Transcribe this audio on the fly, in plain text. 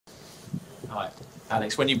Hi,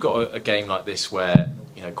 Alex. When you've got a game like this where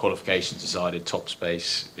qualifications decided, top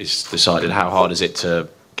space is decided, how hard is it to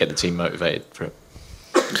get the team motivated for it?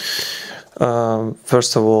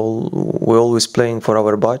 First of all, we're always playing for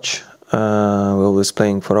our badge. We're always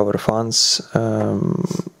playing for our fans,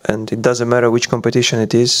 and it doesn't matter which competition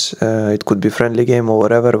it is. It could be friendly game or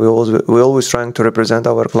whatever. We're always trying to represent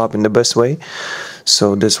our club in the best way.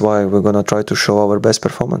 So that's why we're gonna try to show our best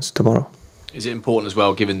performance tomorrow. Is it important as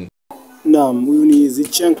well, given? Naam, huyu ni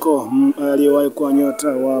Zinchenko aliyewahi kuwa nyota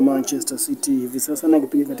wa Manchester City, hivi sasa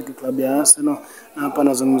anakipiga katika klabu ya Arsenal, na hapa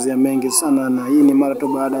anazungumzia mengi sana, na hii ni mara tu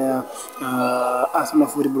baada ya Arsenal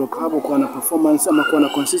Football Club kuwa na performance ama kuwa na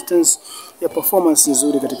consistency ya performance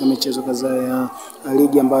nzuri katika michezo kadhaa ya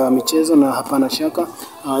ligi ambayo amecheza, na hapana shaka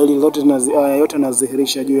ili yote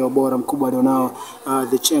yanadhihirisha juu ya ubora mkubwa alionao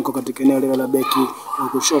Zinchenko katika eneo la beki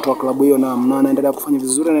kushoto wa klabu hiyo, na anaendelea kufanya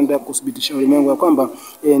vizuri, anaendelea kudhibitisha ulimwengu ya kwamba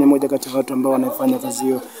ni moja kati ya watu ambao wanafanya kazi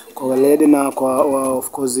hiyo kwa weledi na kwa of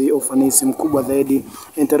course ufanisi mkubwa zaidi.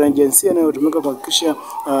 Intelligence inayotumika kuhakikisha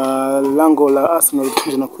lango la Arsenal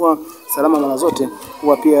linakuwa salama mara zote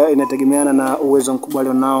huwa pia inategemeana na uwezo mkubwa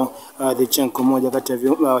alionao Zinchenko, moja kati ya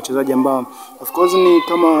wachezaji ambao of course ni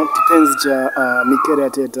kama kipenzi cha Mikel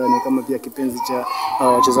Arteta, ni kama pia kipenzi cha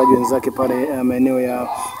wachezaji wenzake pale maeneo ya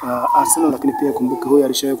Arsenal, lakini pia kumbuka huyu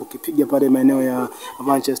alishawahi kukipiga pale maeneo ya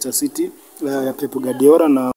Manchester City ya Pep Guardiola na